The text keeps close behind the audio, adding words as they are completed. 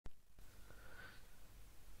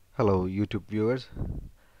Hello YouTube viewers.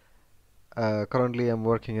 Currently I'm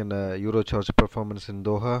working in a Eurocharge performance in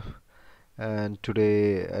Doha, and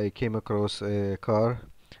today I came across a car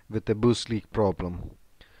with a boost leak problem.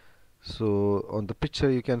 So on the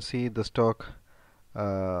picture you can see the stock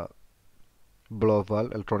uh, blow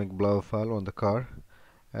valve, electronic blow valve on the car,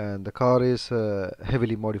 and the car is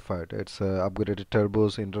heavily modified. It's upgraded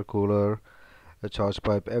turbos, intercooler, a charge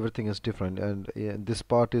pipe, everything is different, and this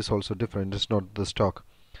part is also different. It's not the stock.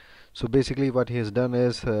 So basically what he has done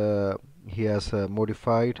is he has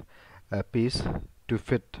modified a piece to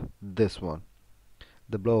fit this one,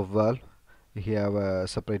 the blow valve. He have a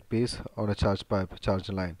separate piece on a charge pipe, charge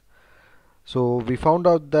line. So we found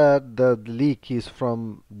out that the leak is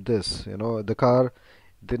from this. The car,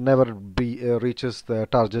 they never reaches the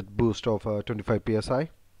target boost of 25 psi,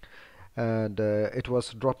 and it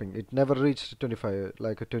was dropping. It never reached 25,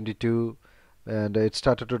 like a 22, and it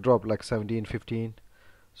started to drop like 17, 15.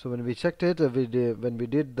 So when we checked it, when we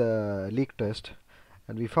did the leak test,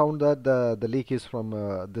 and we found that the leak is from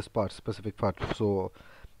this part, specific part. So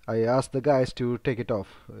I asked the guys to take it off,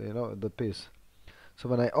 the piece. So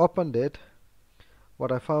when I opened it,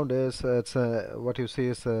 what I found is it's what you see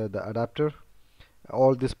is the adapter.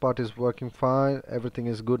 All this part is working fine. Everything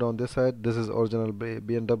is good on this side. This is original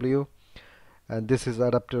BMW, and this is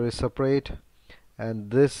adapter is separate, and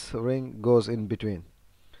this ring goes in between.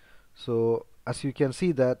 So as you can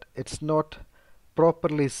see that it's not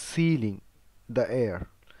properly sealing the air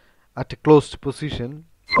at a closed position.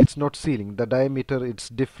 It's not sealing. The diameter, it's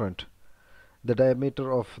different. The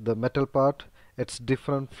diameter of the metal part, it's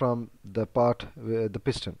different from the part the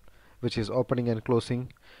piston, which is opening and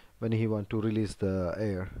closing when he want to release the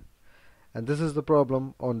air. And this is the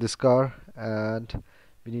problem on this car, and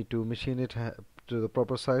we need to machine it to the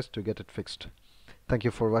proper size to get it fixed. Thank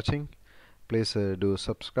you for watching. Please do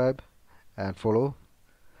subscribe and follow,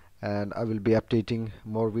 and I will be updating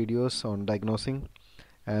more videos on diagnosing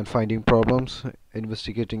and finding problems,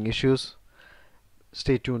 investigating issues.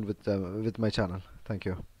 Stay tuned with my channel. Thank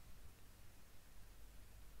you.